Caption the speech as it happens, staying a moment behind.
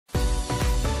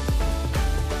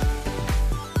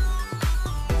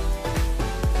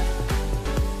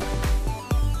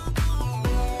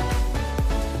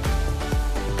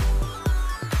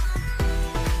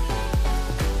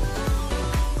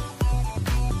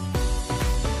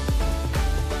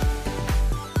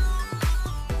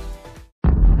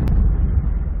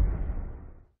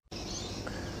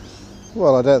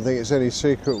Well, I don't think it's any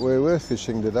secret where we're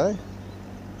fishing today.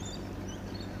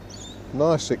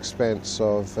 Nice expanse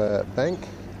of bank.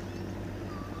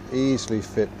 Easily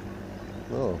fit,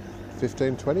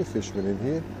 15-20 fishermen in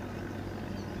here.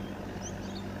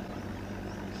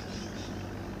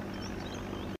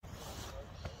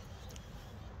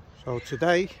 So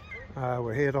today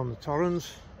we're here on the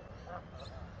Torrens.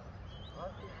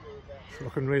 It's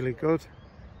looking really good.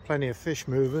 Plenty of fish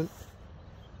movement.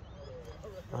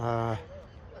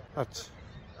 That's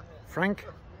Frank.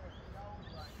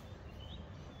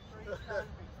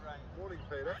 Morning,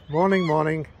 Peter. Morning,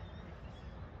 morning.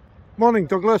 Morning,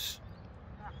 Douglas.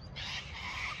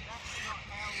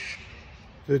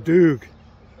 The Doog.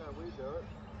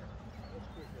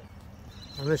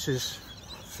 And this is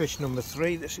fish number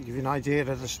 3. This will give you an idea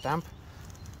of the stamp.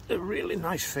 A really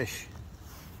nice fish.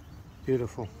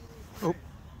 Beautiful. Oh.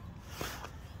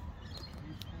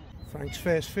 Frank's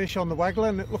first fish on the waggler,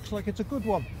 and it looks like it's a good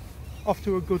one. Off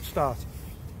to a good start.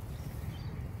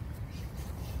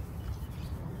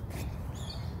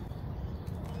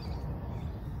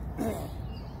 My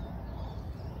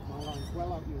line's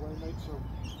well out your way, mate, so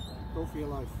go for your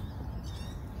life.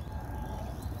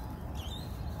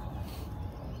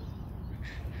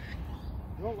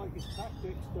 I don't like his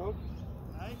tactics, Doug.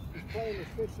 Hey? He's playing the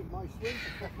fish in my swim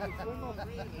to fuck my swim off.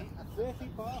 Really? Dirty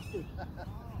bastard.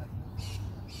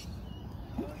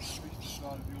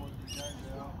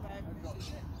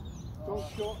 Don't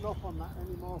shorten up on that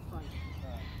anymore, Frank.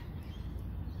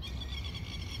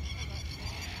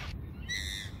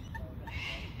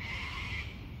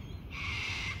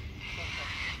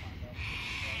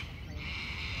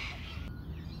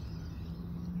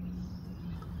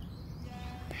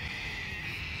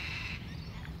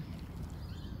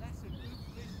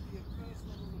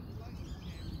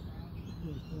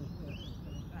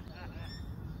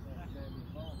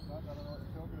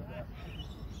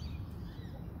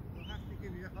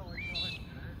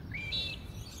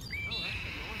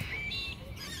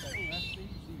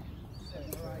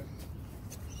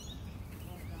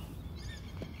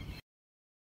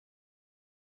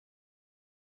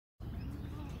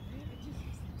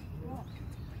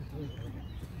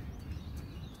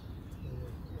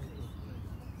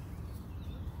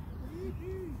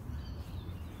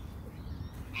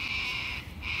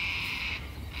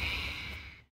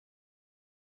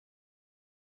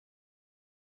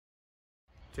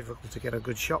 Difficult to get a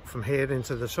good shot from here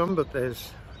into the sun, but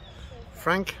there's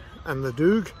Frank and the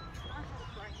Doog.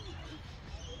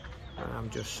 I'm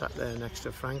just sat there next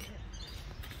to Frank.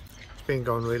 It's been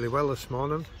going really well this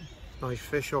morning. Nice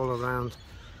fish all around.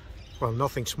 Well,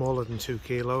 nothing smaller than 2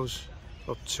 kilos,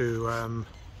 up to a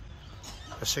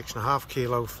 6.5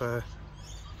 kilo for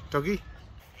Dougie.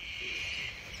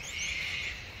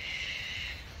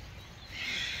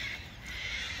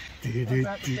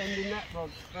 About bending that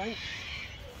rod, Frank.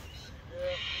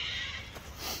 Yeah.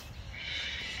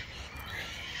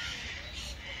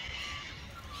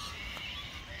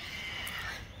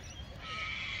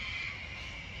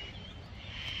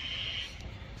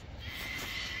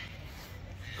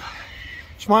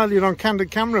 Smile, you're on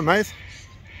candid camera, mate.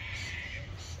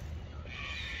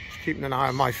 Just keeping an eye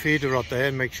on my feeder rod there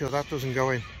and make sure that doesn't go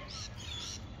in.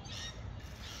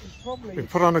 We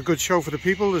put on a good show for the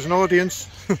people, there's an audience.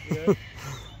 Yeah.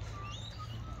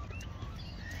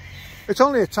 It's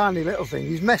only a tiny little thing,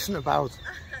 he's messing about.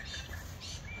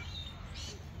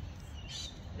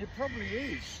 It probably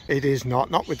is. It is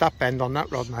not with that bend on that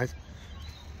rod, mate.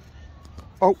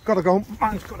 Oh, gotta go,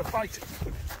 man's got a bite.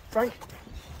 Frank,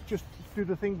 just do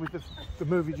the thing with the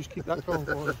movie, just keep that going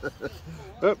for me.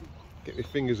 Oh, get your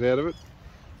fingers out of it.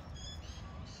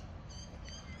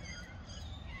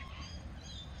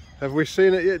 Have we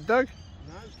seen it yet, Doug?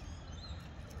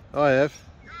 No. I have.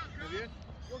 Have you?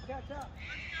 Go catch up.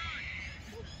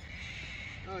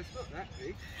 No, it's not that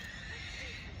big.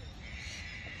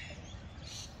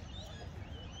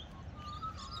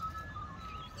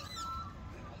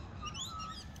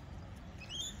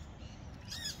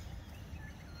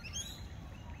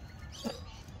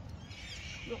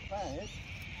 Not bad.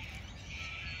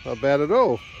 Not bad at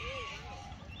all.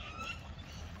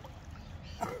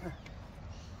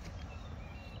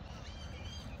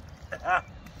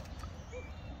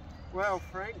 Well,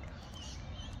 Frank,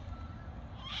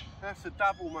 that's a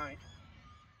double, mate.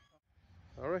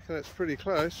 I reckon that's pretty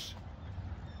close.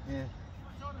 Yeah.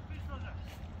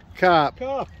 Carp.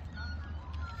 Carp.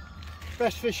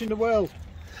 Best fish in the world.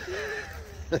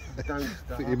 Don't I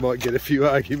start. think you might get a few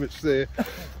arguments there.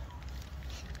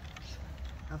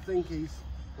 I think he's...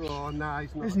 Oh, no,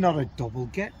 he's not. It's not a double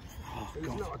get. Oh, It's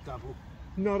God. not a double.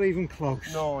 Not even close.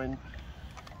 9.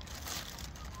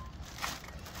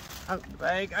 Out the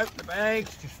bag, out the bag.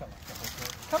 Just fell off the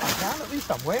hook. Come on, down, at least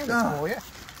I'm weighing it for you.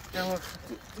 Now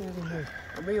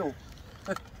a meal.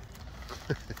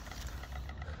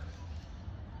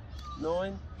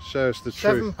 9. Shows the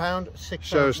truth. £7, 6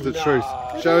 Shows the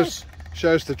ounces. truth.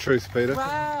 Shows the truth, Peter.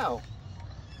 Wow.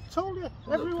 Told you,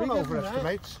 Look everyone bigger than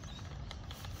overestimates.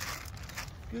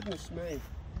 Goodness me.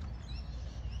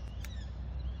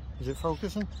 Is it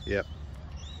focusing? Yep.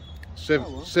 Oh,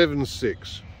 well.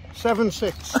 7.6.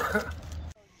 7.6.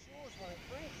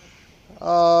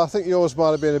 I think yours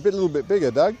might have been a little bit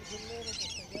bigger, Doug.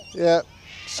 Yeah.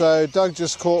 So Doug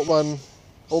just caught one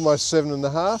almost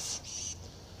 7.5.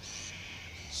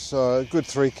 So a good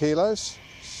 3 kilos.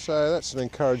 So that's an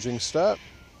encouraging start.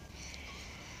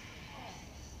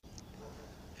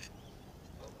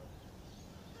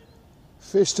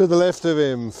 Fish to the left of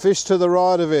him, fish to the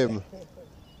right of him. You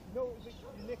know what your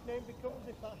nickname becomes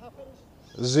if that happens?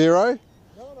 0.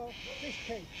 No, fish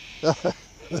cake.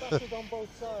 Battered on both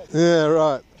sides. Yeah,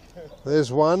 right.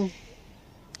 There's one.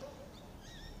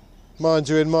 Mind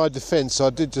you, in my defence, I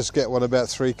did just get one about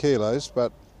 3 kilos,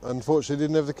 but unfortunately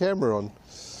didn't have the camera on.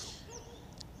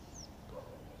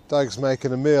 Doug's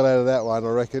making a meal out of that one, I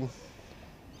reckon.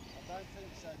 I don't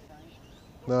think so, Frank.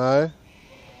 No?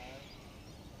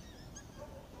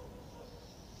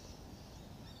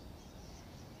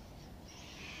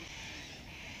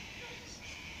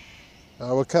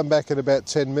 We'll come back in about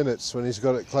 10 minutes when he's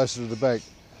got it closer to the bank.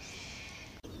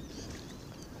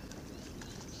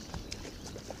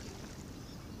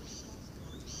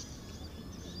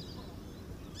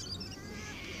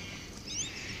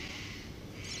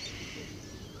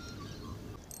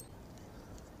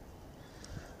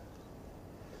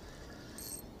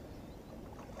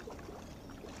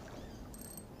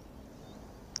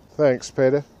 Thanks,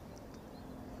 Peter.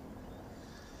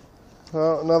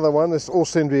 Another one. This all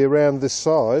seem to be around this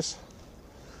size.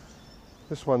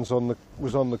 This one's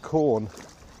was on the corn.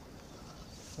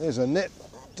 There's a net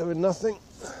doing nothing.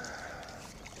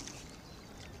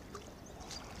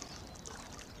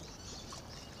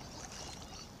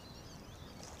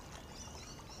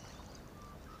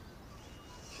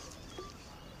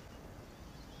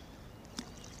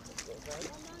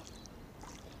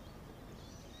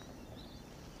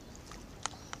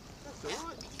 That's all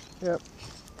right. Yep.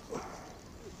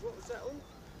 What was that on?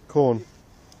 Corn.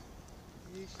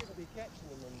 You shouldn't be catching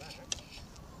them on that.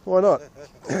 Why not?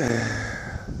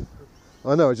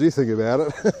 I know what you think about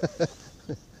it. No,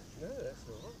 that's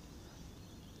all right.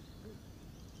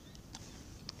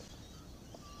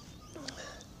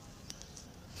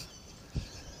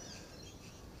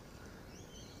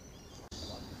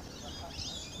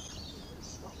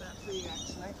 Not that big,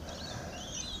 actually.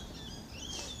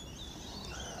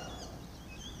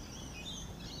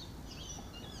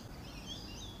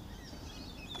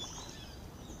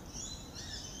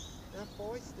 They're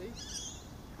feisty.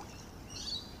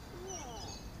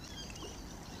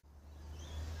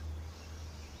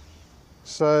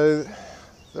 So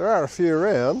there are a few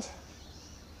around.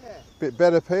 Yeah, Bit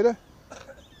better, Peter? a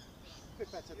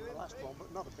bit better than the last one,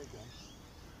 but not a big one.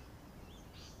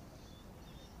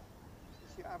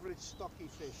 It's your average stocky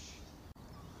fish.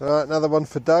 Alright, another one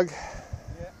for Doug.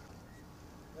 Yeah.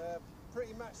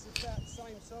 Pretty much the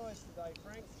same size today,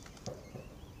 Frank.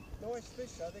 Nice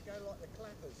fish though, they go like the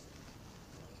clappers.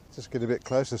 Just get a bit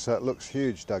closer so it looks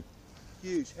huge, Doug.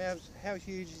 Huge. How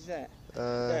huge is that?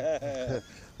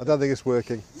 I don't think it's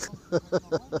working.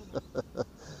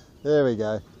 There we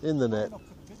go, in the net.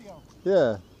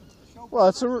 Yeah. Well,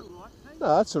 it's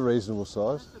that's a reasonable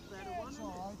size.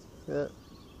 Yeah.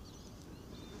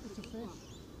 It's a fish.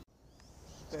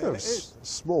 It's got a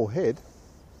small head.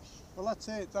 Well, that's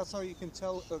it. That's how you can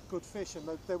tell a good fish, and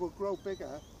they will grow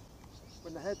bigger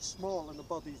when the head's small and the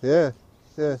body's big. Yeah.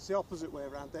 Yeah. It's the opposite way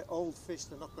around. They're old fish.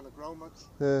 They're not going to grow much.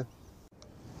 Yeah.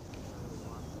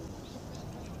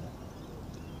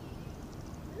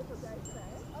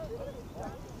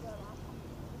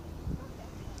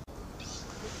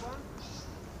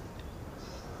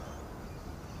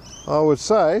 I would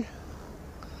say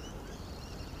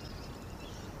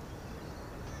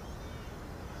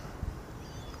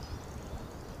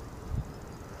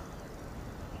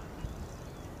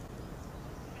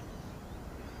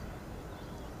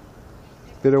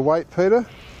bit of weight, Peter.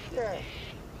 Yeah,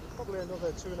 probably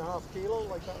another 2.5 kilo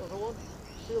like that other one.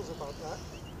 Feels about that.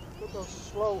 Look those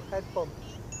slow head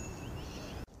bumps.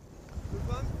 Good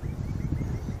one.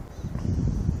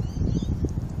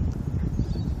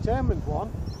 Determined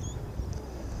one.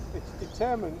 It's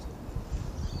determined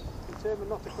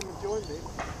not to come and join me.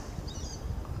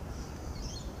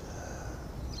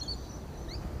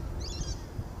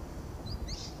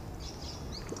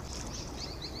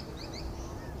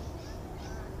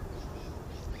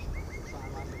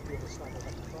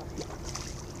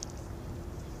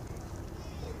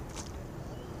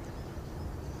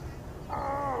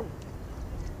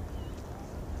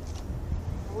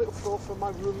 for my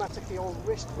rheumatic old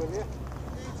wrist, will you?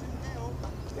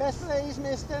 Yes, please,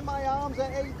 mister. My arms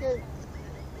are aching.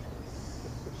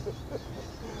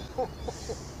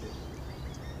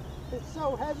 It's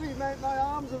so heavy, mate. My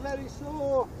arms are very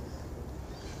sore.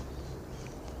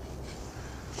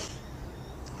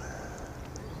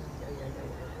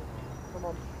 Come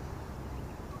on.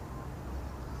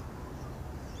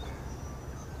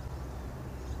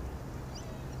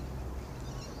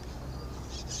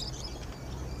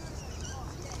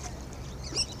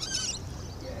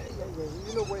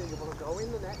 You know where you want to go,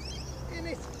 in the net. In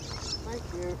it. Thank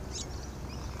you.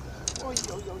 Oi,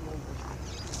 oi, oi, oi.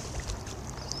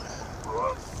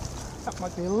 That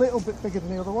might be a little bit bigger than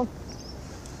the other one.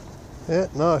 Yeah,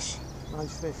 nice.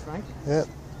 Nice fish, Frank. Yeah.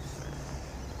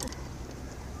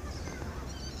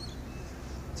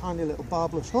 Tiny little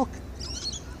barbless hook.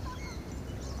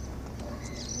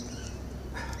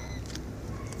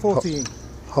 14.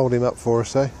 Hold him up for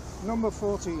us, eh? Number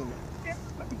 14. Yep,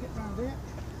 let me get round here.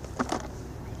 Get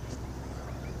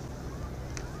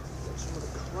some of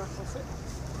the crap off it.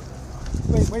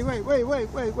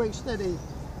 Wait, steady.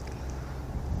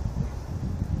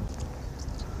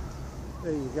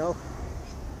 There you go.